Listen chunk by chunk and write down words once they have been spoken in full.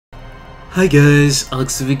Hi guys,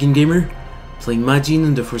 Alex the Vegan Gamer, playing Majin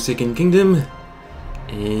in the Forsaken Kingdom,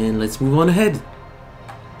 and let's move on ahead.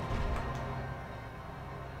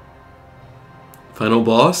 Final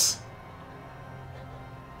boss?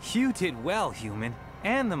 You did well, human,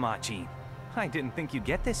 and the Majin. I didn't think you'd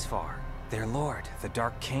get this far. Their lord, the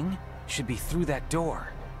Dark King, should be through that door.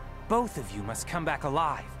 Both of you must come back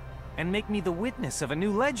alive, and make me the witness of a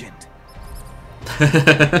new legend.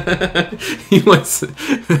 he wants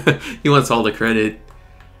all the credit.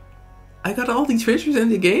 I got all these treasures in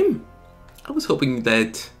the game. I was hoping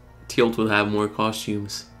that Tealt would have more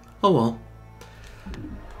costumes. Oh well.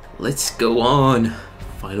 Let's go on.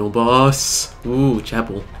 Final boss. Ooh,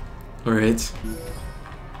 chapel. Alright.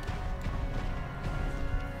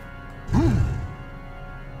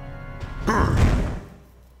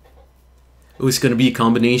 It's gonna be a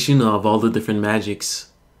combination of all the different magics.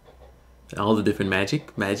 All the different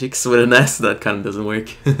magics with an S, that kind of doesn't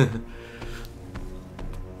work.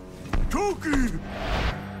 Toki!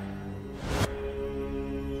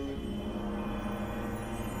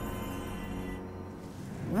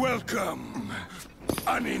 Welcome,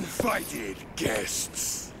 uninvited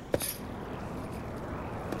guests.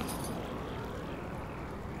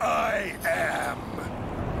 I am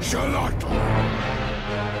Charlotte.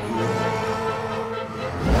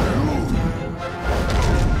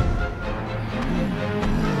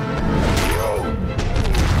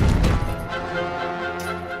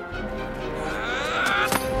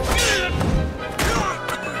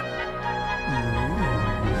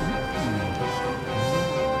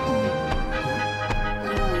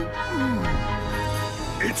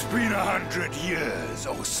 It's been 100 years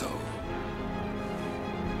or so.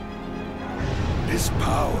 This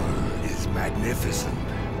power is magnificent.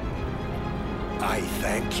 I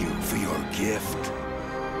thank you for your gift.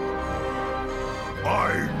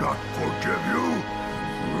 I not forgive you?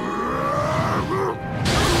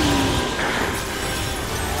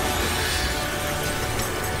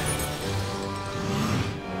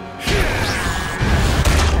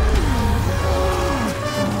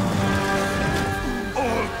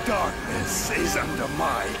 Is under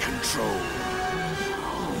my control,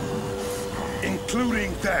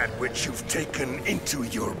 including that which you've taken into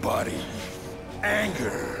your body.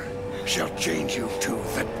 Anger shall change you to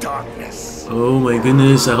the darkness. Oh my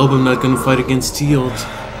goodness, I hope I'm not gonna fight against Tealt.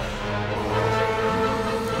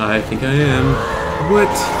 I think I am.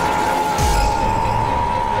 What?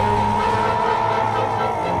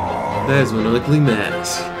 That is one ugly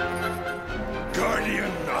mask.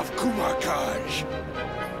 Guardian of Kumakaj.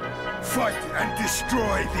 Fight and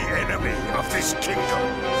destroy the enemy of this kingdom.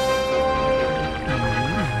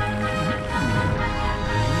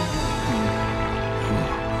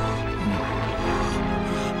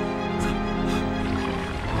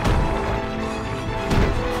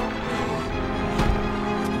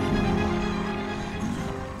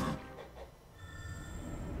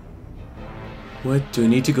 What? Do I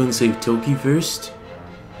need to go and save Toki first?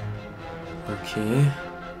 Okay.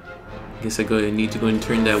 Guess I need to go and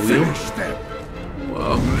turn that wheel.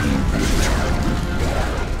 Wow.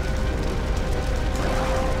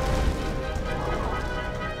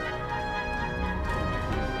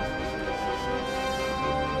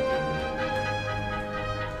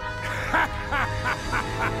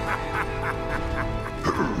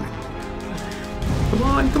 Come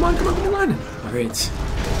on, come on, come on, come on! Alright.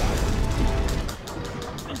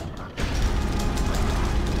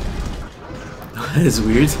 That is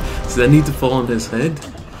weird. Does that need to fall on his head?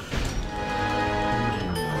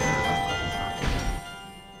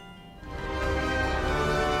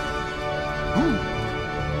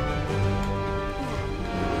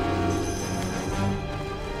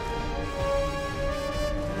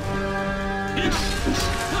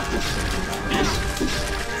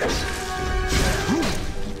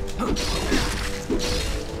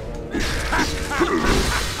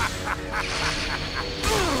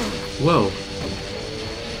 Whoa.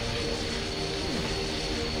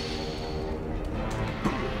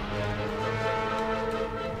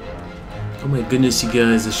 Oh my goodness, you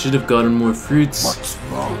guys, I should have gotten more fruits. What's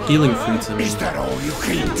wrong? Healing fruits, I mean. Is that all you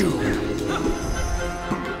can do?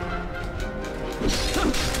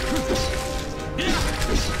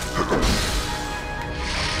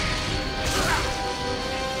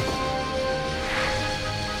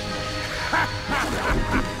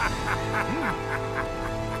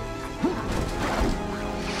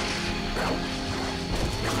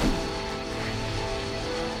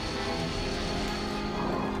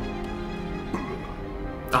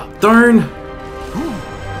 Ah, darn!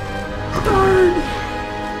 Darn!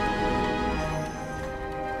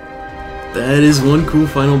 That is one cool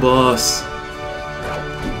final boss.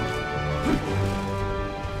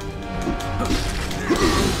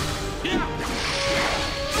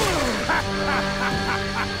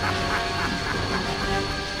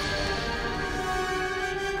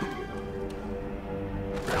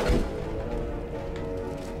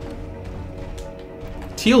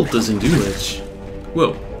 Teal doesn't do much.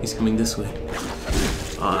 Whoa, he's coming this way.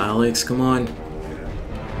 Aw, Alex, come on.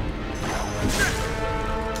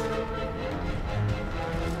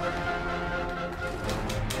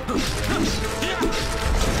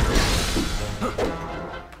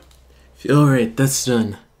 Alright, that's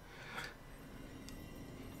done.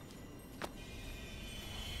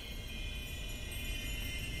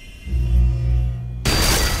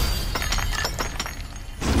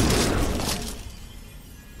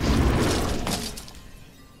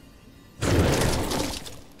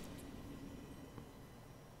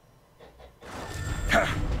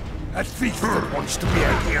 A thief that wants to be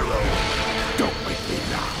a hero. Don't make me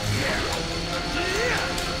laugh.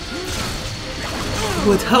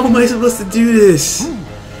 What? How am I supposed to do this?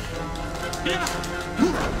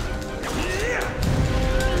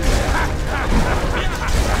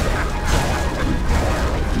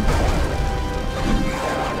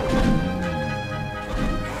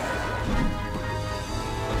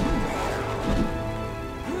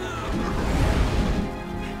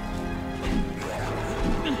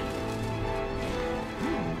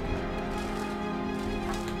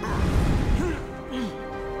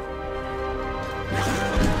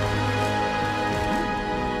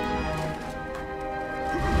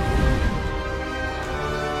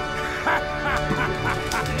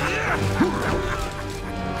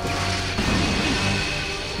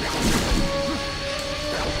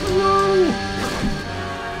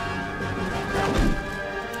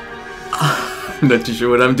 I'm not too sure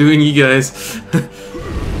what I'm doing, you guys.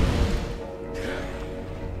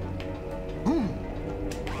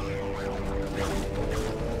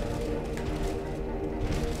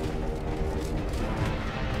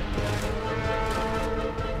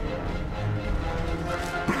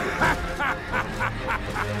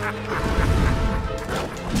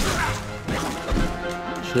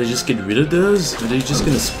 Should I just get rid of those? Are they just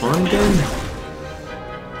gonna spawn again?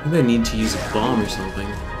 Maybe I need to use a bomb or something.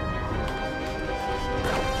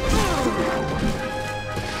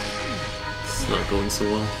 It's not going so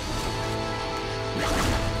well.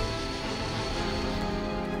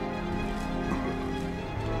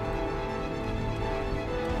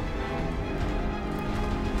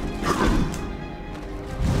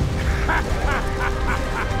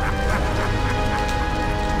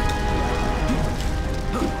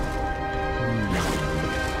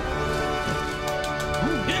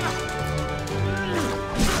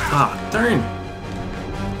 Ah, darn!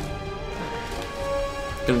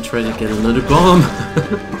 Gonna try to get another bomb.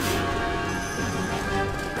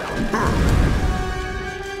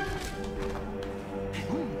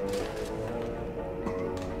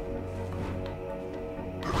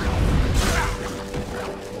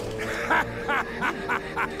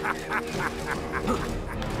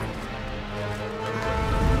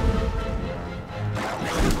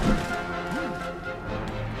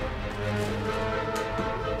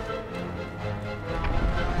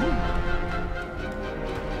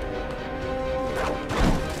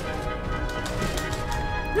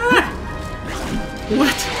 What?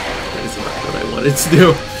 That is not what I wanted to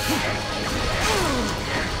do.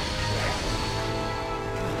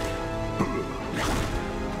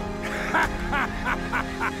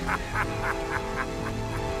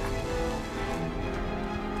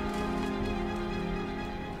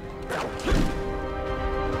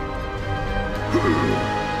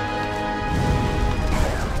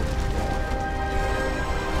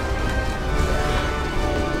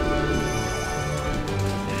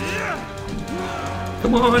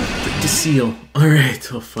 Come on, break the seal.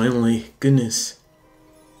 Alright, well finally, goodness.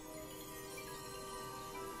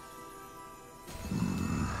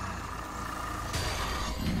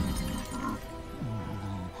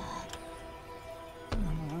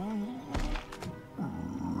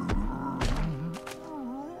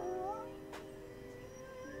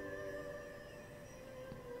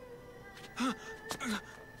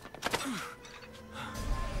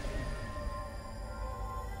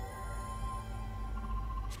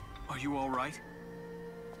 Are you all right?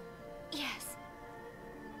 Yes.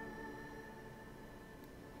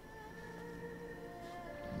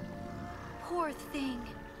 Poor thing.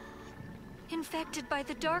 Infected by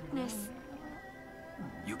the darkness.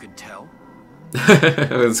 You can tell?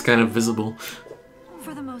 It's kind of visible.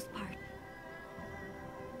 For the most part.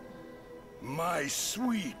 My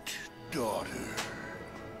sweet daughter.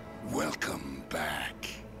 Welcome back.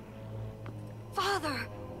 Father!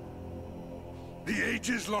 The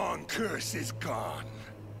ages-long curse is gone.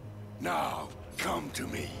 Now, come to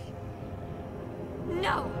me.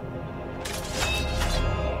 No!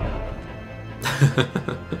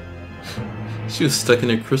 She was stuck in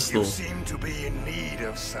a crystal. You seem to be in need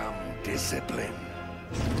of some discipline.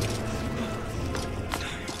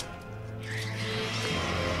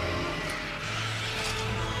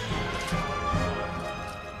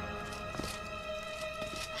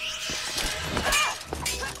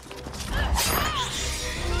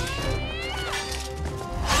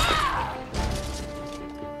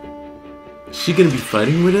 Is she gonna be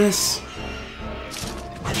fighting with us?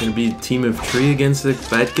 Gonna be a team of 3 against the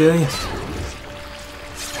bad guy?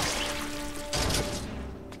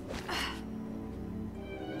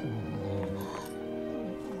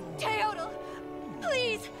 Teodor,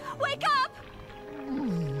 please, wake up!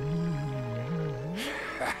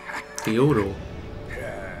 Teodor.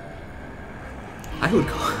 I would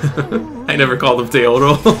call I never called him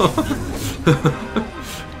Teodor.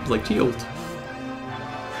 Like Teodor.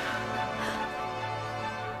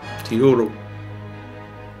 Teodor.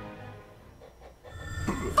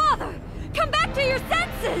 Father, come back to your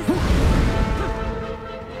senses!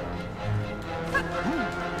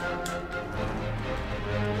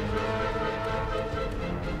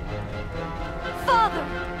 Father,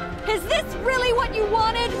 is this really what you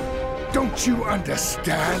wanted? Don't you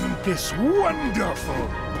understand this wonderful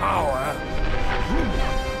power?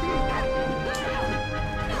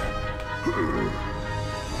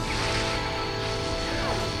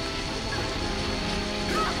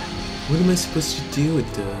 What am I supposed to do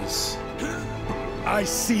with those? I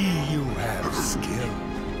see you have skill.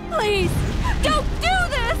 Please, don't do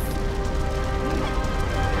this!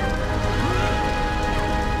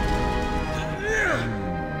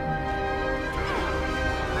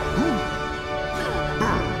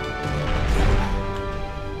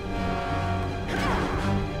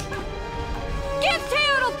 Give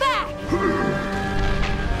Teodor back!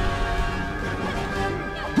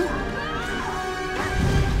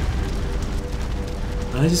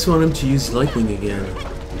 I just want him to use lightning again.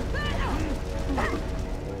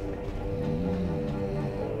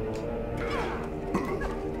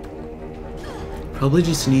 Probably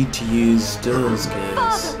just need to use those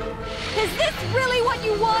guys. Father, is this really what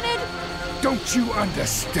you wanted? Don't you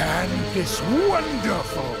understand this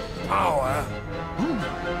wonderful power?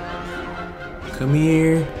 Come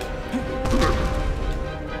here.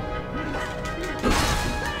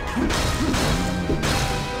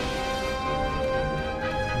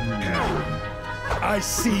 I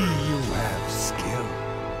see you have skill.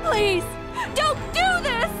 Please, don't do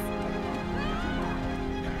this!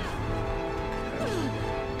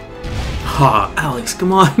 Ha, Alex,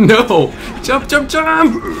 come on, no! Jump, jump,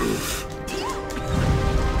 jump!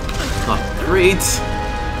 Oh, great.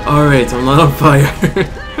 Alright, I'm not on fire.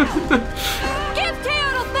 Give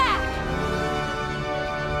Teodor back!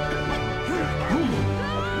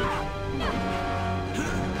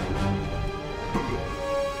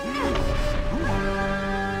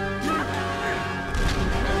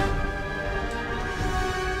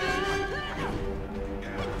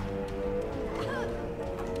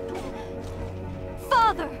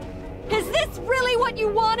 Father, is this really what you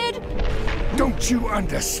wanted? Don't you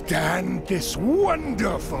understand this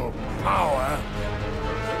wonderful power?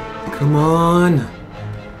 Come on.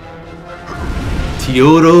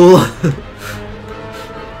 Teodor.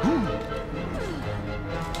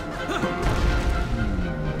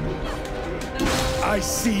 I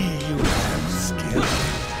see you have skill.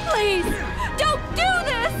 Please, don't do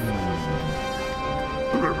this!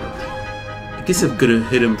 I guess I could have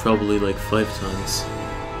hit him probably like 5 times.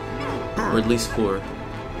 Or at least 4.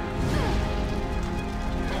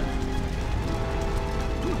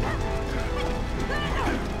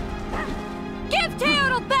 Give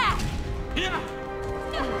Teodor back!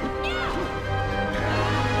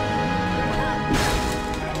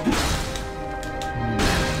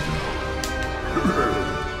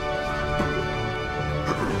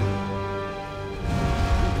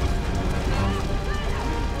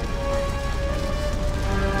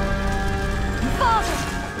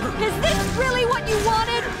 Father, is this really what you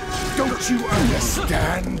wanted? Don't you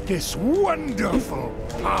understand this wonderful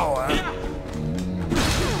power?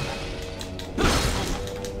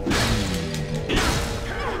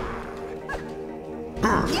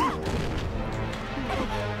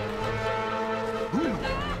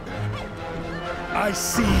 I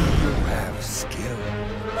see you have skill.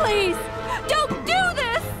 Please, don't do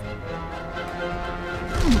this!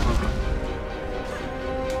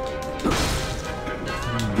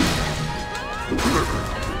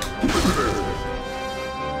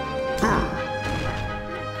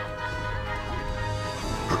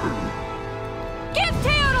 Give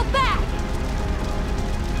Teodor back!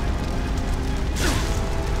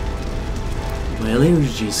 My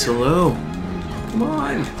energy is so low. Come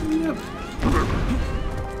on. Hurry up.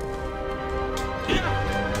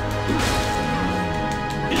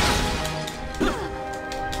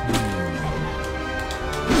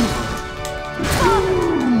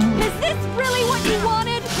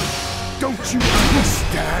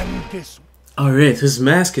 darkness. Alright, his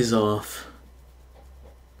mask is off.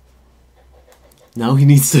 Now he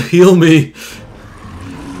needs to heal me.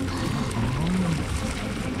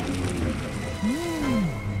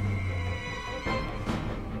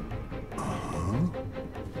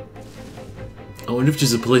 I wonder if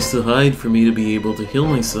there's a place to hide for me to be able to heal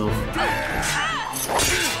myself.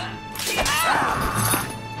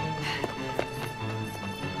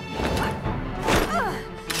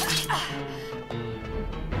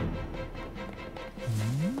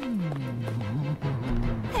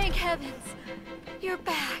 Thank heavens. You're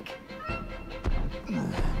back.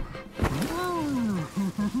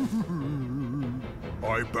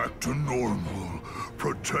 I back to normal.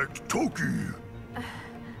 Protect Toki.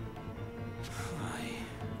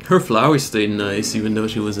 Her flowers stayed nice even though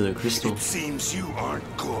she wasn't a crystal. It seems you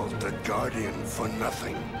aren't called the Guardian for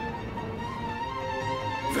nothing.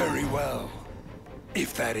 Very well.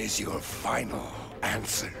 If that is your final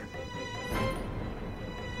answer,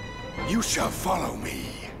 you shall follow me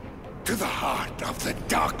to the heart of the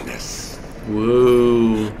darkness.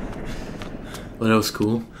 Whoa. Well, that was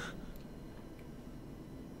cool.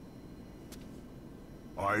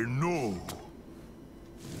 I know.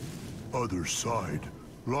 Other side.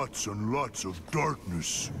 Lots and lots of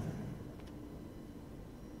darkness.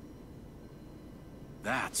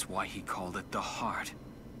 That's why he called it the Heart.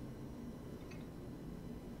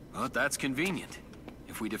 Well, that's convenient.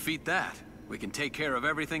 If we defeat that, we can take care of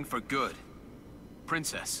everything for good.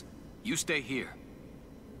 Princess, you stay here.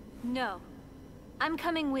 No. I'm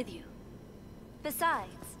coming with you.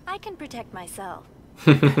 Besides, I can protect myself.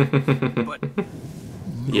 But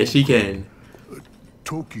Yes, she can.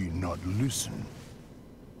 Toki not listen.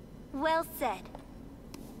 Well said.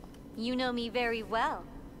 You know me very well.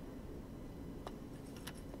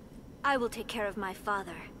 I will take care of my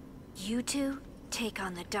father. You two take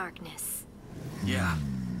on the darkness. yeah,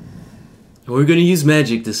 We're gonna use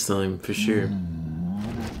magic this time, for sure.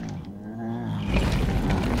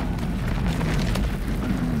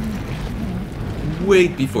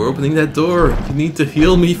 Wait, before opening that door, you need to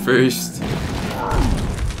heal me first.